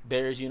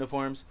Bears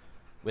uniforms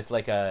with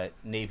like a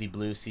navy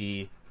blue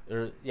C,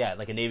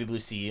 like a navy blue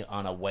C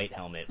on a white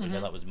helmet, which I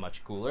thought was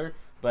much cooler.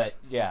 But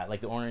yeah,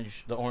 like the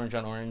orange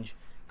on orange,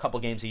 couple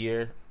games a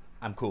year,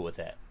 I'm cool with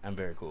that. I'm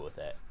very cool with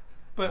that.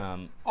 But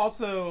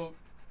also,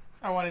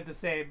 I wanted to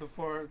say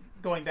before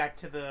going back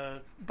to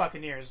the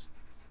Buccaneers,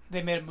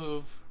 they made a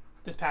move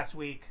this past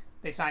week.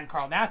 They signed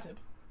Carl Nassib,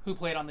 who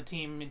played on the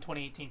team in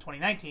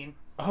 2018-2019.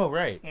 Oh,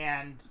 right.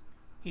 And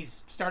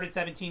he's started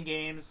 17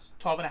 games,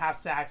 12 and a half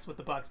sacks with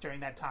the Bucs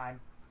during that time.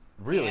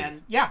 Really?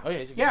 And yeah. Oh, yeah,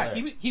 he's a good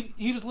player.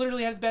 He was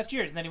literally at his best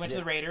years. And then he went to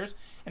the Raiders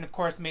and, of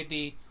course, made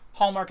the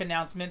hallmark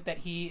announcement that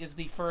he is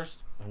the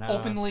first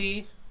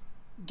openly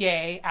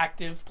gay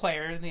active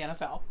player in the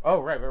NFL. Oh,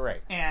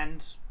 right.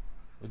 And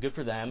well, good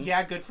for them.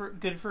 Yeah, good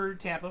for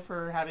Tampa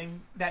for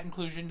having that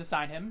inclusion to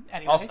sign him.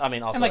 Anyway, also,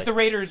 and like the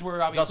Raiders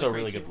were obviously he's also a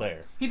really great good too.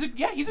 player.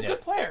 He's a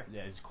good player.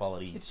 Yeah, he's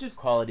quality. It's just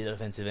quality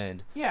defensive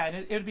end. Yeah, and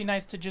it would be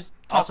nice to just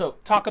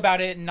talk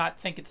about it and not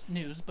think it's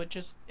news, but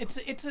just it's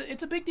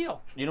a big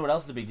deal. You know what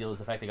else is a big deal is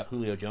the fact they got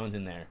Julio Jones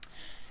in there.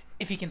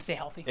 If he can stay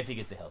healthy.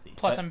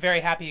 Plus, I'm very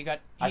happy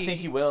I think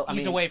he will.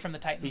 He's away from the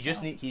Titans.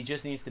 He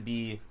just needs to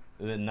be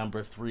the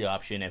number 3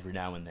 option every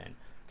now and then.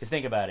 Because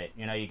think about it,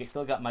 you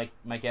still got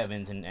Mike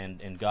Evans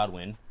and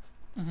Godwin.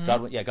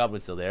 Mm-hmm.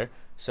 Godwin's still there.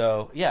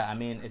 So yeah, I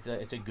mean it's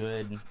a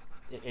good.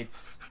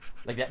 It's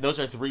like that. Those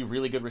are 3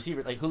 really good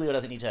receivers. Like Julio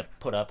doesn't need to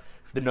put up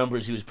the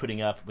numbers he was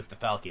putting up with the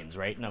Falcons,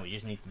 right? No, he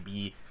just needs to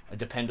be a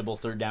dependable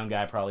 3rd down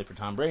guy, probably for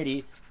Tom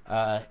Brady.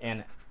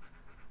 And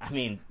I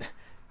mean,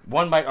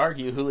 one might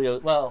argue Julio.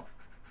 Well,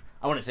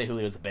 I wouldn't say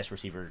Julio's the best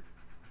receiver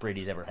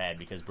Brady's ever had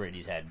because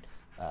Brady had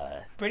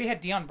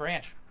Deion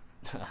Branch.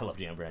 I love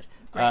Deion Branch.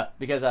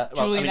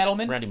 Julian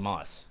Edelman, Randy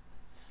Moss.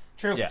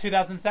 True, yeah.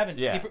 2007.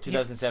 Yeah,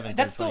 2007.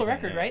 That's still a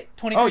record, right?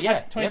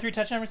 23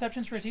 touchdown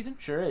receptions for a season.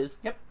 Sure is.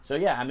 Yep. So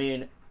yeah, I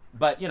mean,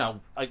 but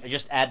I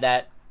just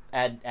add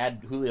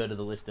Julio to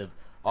the list of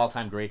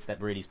all-time greats that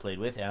Brady's played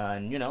with,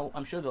 and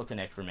I'm sure they'll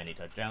connect for many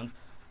touchdowns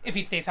if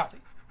he stays healthy.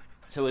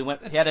 So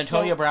he had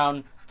Antonio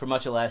Brown for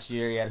much of last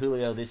year. He had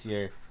Julio this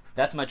year.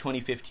 That's my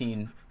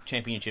 2015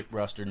 championship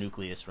roster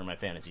nucleus for my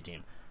fantasy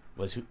team.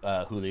 Was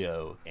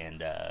Julio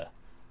and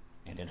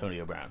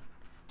Antonio Brown.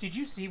 Did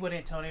you see what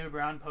Antonio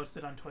Brown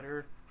posted on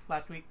Twitter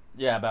last week?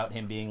 Yeah, about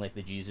him being like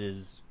the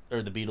Jesus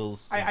or the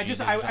Beatles.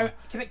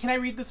 Can I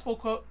read this full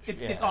quote?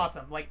 It's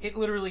awesome. Like it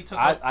literally took.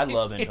 I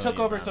love Antonio it took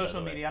over Brown,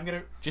 social media. I'm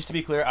gonna just to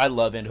be clear. I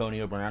love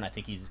Antonio Brown. I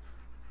think he's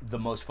the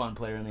most fun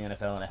player in the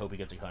NFL, and I hope he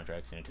gets a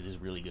contract soon because he's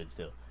really good.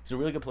 Still, he's a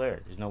really good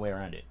player. There's no way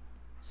around it.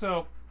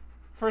 So,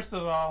 first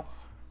of all,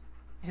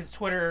 his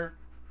Twitter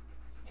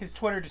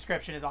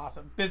description is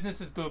awesome. Business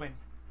is booming.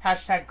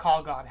 Hashtag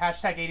call God.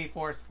 Hashtag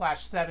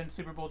 84/7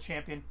 Super Bowl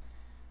champion.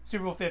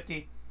 Super Bowl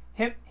 50.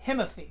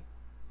 Himothy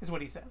is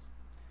what he says.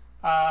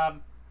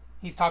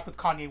 He's talked with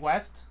Kanye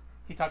West.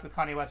 He talked with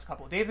Kanye West a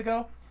couple of days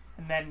ago.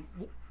 And then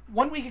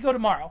 1 week ago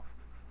tomorrow,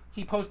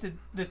 he posted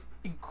this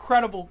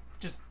incredible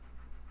just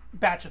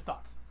batch of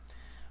thoughts.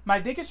 My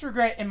biggest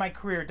regret in my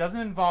career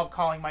doesn't involve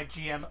calling my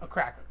GM a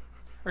cracker,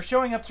 or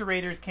showing up to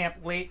Raiders camp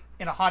late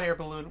in a hot air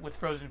balloon with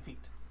frozen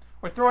feet,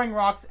 or throwing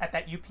rocks at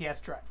that UPS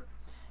driver.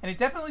 And it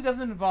definitely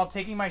doesn't involve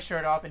taking my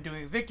shirt off and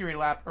doing a victory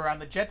lap around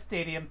the Jet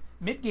Stadium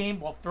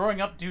mid-game while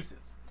throwing up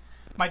deuces.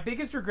 My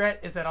biggest regret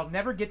is that I'll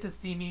never get to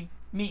see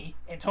me,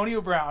 Antonio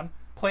Brown,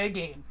 play a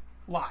game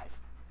live.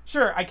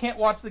 Sure, I can't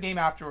watch the game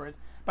afterwards,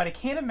 but I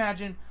can't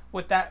imagine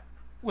what that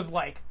was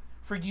like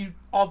for you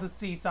all to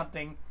see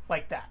something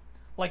like that.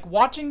 Like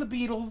watching the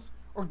Beatles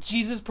or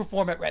Jesus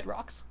perform at Red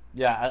Rocks.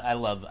 Yeah, I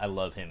love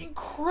him.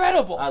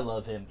 Incredible. I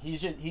love him. He's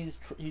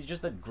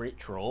just a great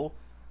troll.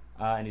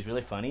 And he's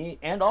really funny,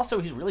 and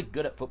also he's really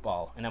good at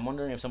football. And I'm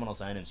wondering if someone will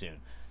sign him soon.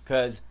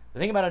 Because the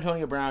thing about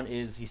Antonio Brown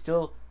is he's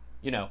still,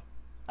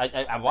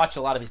 I watched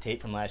a lot of his tape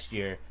from last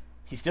year,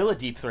 He's still a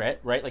deep threat,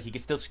 right? Like, he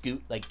could still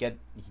scoot, like, he could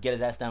get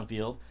his ass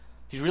downfield.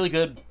 He's really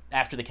good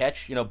after the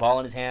catch, ball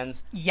in his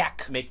hands.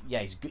 Yak.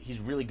 He's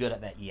really good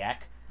at that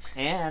yak.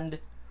 And,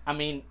 I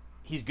mean,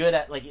 he's good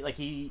at,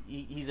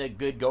 he's a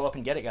good go up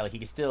and get it guy. Like, he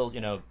can still,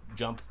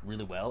 jump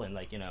really well and,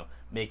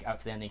 make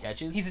outstanding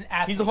catches. He's an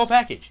athlete. He's the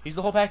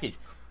whole package.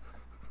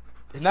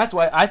 And that's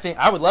why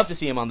I would love to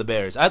see him on the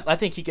Bears. I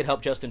think he could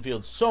help Justin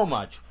Fields so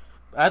much.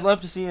 I'd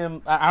love to see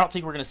him. I don't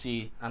think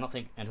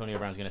Antonio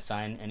Brown's going to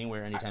sign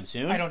anywhere anytime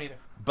soon. I don't either.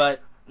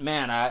 But,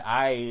 man,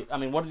 I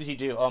mean, what did he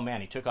do? Oh,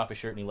 man, he took off his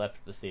shirt and he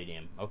left the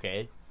stadium.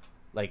 Okay.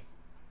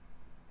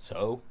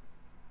 So?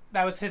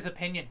 That was his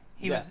opinion.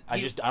 I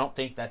don't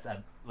think that's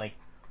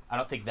I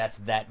don't think that's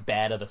that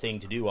bad of a thing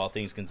to do, all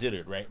things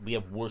considered, right? We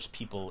have worse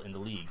people in the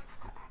league.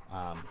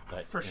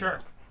 But for sure.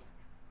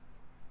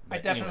 I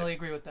definitely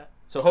agree with that.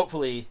 So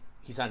hopefully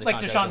he signs a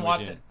contract Deshaun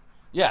Watson. soon.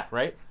 Yeah,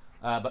 right?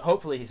 But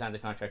hopefully he signs a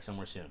contract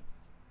somewhere soon.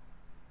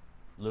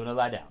 Luna,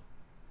 lie down.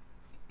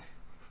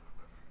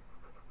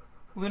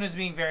 Luna's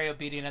being very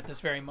obedient at this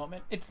very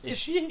moment. Is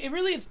she? It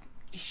really is.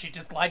 She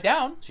just lied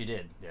down. She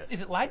did, yes.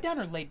 Is it lied down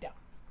or laid down?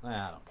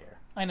 I don't care.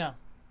 I know.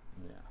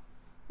 Yeah.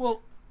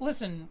 Well,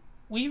 listen,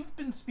 we've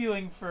been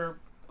spewing for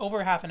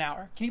over half an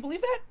hour. Can you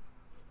believe that?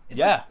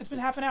 It's been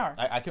half an hour.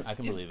 I can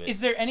believe it. Is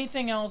there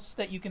anything else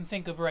that you can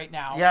think of right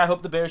now? Yeah, I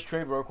hope the Bears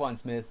trade Roquan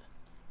Smith.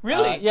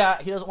 Really?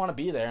 Yeah, he doesn't want to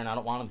be there, and I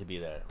don't want him to be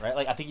there,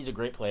 right? I think he's a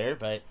great player,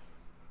 but,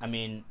 I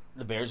mean,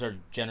 the Bears are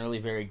generally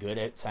very good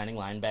at signing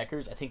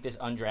linebackers. I think this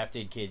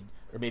undrafted kid,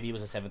 or maybe he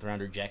was a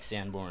 7th-rounder, Jack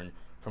Sanborn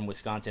from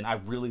Wisconsin, I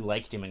really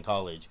liked him in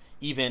college.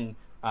 Even,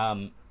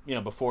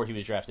 before he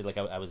was drafted,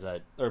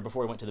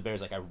 before he went to the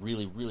Bears, I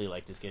really, really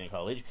liked this kid in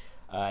college.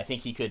 I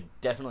think he could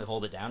definitely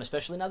hold it down,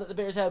 especially now that the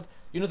Bears have,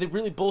 they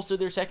really bolstered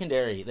their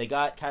secondary. They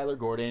got Kyler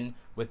Gordon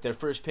with their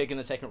first pick in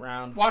the 2nd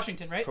round.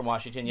 Washington, right? From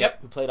Washington,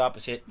 yep. Who played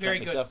opposite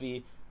Very Trent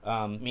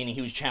McDuffie, meaning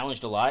he was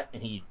challenged a lot,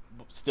 and he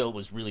still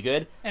was really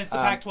good. And it's the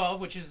Pac-12,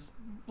 which is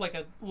like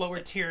a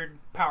lower-tiered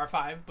Power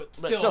 5, but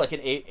still like an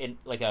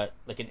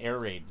air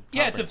raid.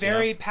 Yeah, it's a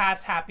very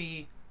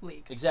pass-happy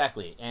league.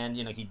 Exactly, and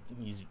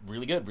he's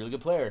really good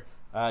player.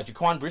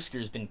 Jaquan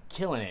Brisker's been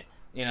killing it.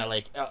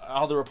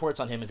 All the reports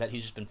on him is that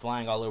he's just been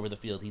flying all over the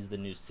field. He's the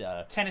new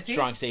Tennessee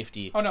strong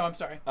safety. Oh no, I'm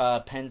sorry.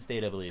 Penn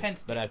State, I believe. Penn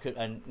State. But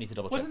I need to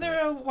double check. Wasn't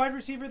there a wide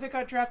receiver that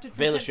got drafted?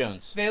 Valus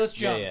Jones. Valus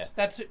Jones.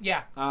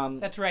 Yeah.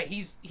 That's right.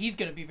 He's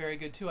going to be very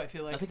good too. I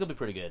feel like. I think he'll be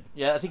pretty good.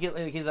 Yeah, I think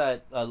he's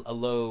a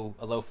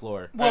low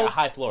floor, well, a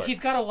high floor. He's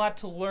got a lot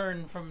to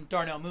learn from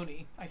Darnell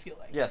Mooney. I feel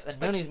like. Yes,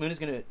 and Mooney's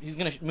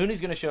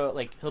gonna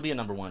show he'll be a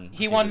number one.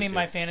 He won me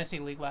my fantasy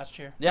league last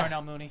year. Yeah,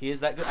 Darnell Mooney. He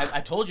is that good.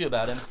 I told you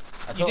about him.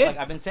 You did.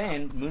 I've been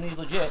saying Mooney's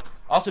legit.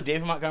 Also,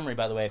 David Montgomery,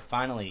 by the way,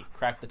 finally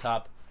cracked the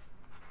top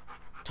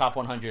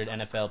 100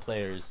 NFL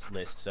players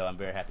list. So I'm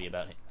very happy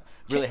about it.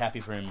 Really happy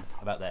for him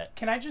about that.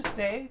 Can I just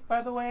say,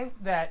 by the way,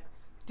 that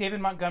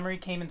David Montgomery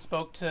came and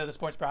spoke to the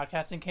sports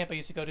broadcasting camp I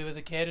used to go to as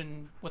a kid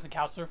and was a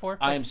counselor for.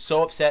 I am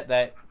so upset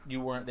that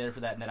you weren't there for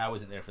that and that I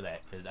wasn't there for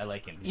that because I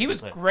like him. He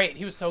was great.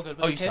 He was so good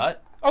with the kids. Oh, you saw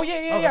it? Oh,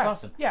 yeah. That's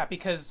awesome. Yeah,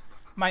 because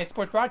my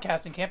sports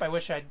broadcasting camp, I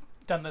wish I'd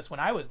done this when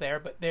I was there,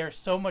 but they're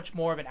so much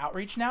more of an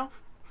outreach now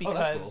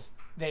because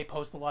they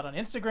post a lot on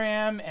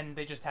Instagram and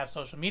they just have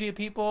social media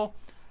people.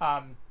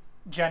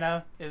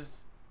 Jenna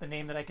is the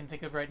name that I can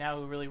think of right now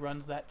who really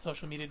runs that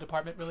social media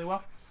department really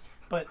well.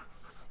 But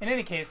in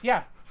any case,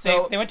 yeah.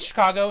 So they went to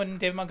Chicago and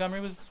David Montgomery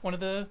was one of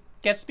the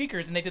guest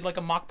speakers and they did like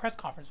a mock press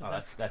conference with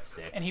him. That's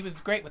sick. And he was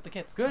great with the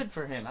kids. Good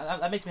for him.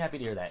 That makes me happy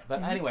to hear that.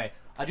 But anyway,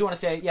 I do want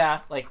to say,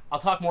 I'll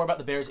talk more about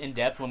the Bears in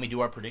depth when we do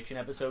our prediction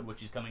episode,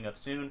 which is coming up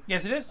soon.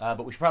 Yes, it is.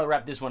 But we should probably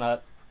wrap this one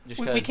up just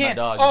because my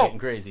dog is getting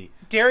crazy.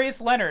 Darius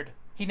Leonard.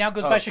 He now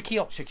goes by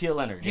Shaquille. Shaquille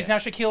Leonard. He's now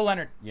Shaquille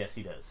Leonard. Yes,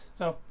 he does.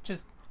 So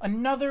just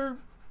another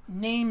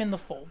name in the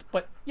fold.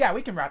 But yeah,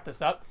 we can wrap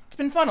this up. It's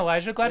been fun,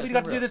 Elijah. Glad we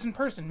got to do this in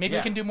person. Maybe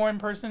we can do more in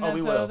person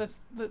as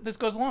this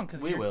goes along.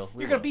 Because you're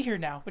going to be here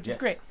now, which is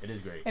great. It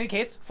is great. In any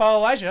case, follow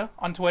Elijah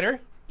on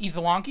Twitter.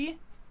 Easylonky.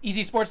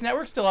 Easy Sports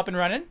Network, still up and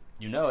running.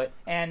 You know it.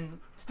 And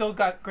still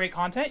got great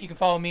content. You can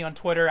follow me on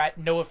Twitter at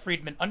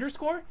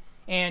NoahFriedman_.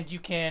 And you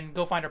can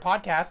go find our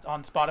podcast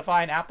on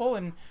Spotify and Apple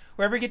and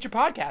wherever you get your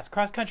podcast.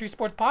 Cross Country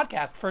Sports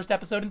Podcast. First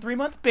episode in 3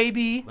 months,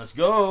 baby. Let's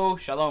go.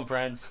 Shalom,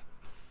 friends.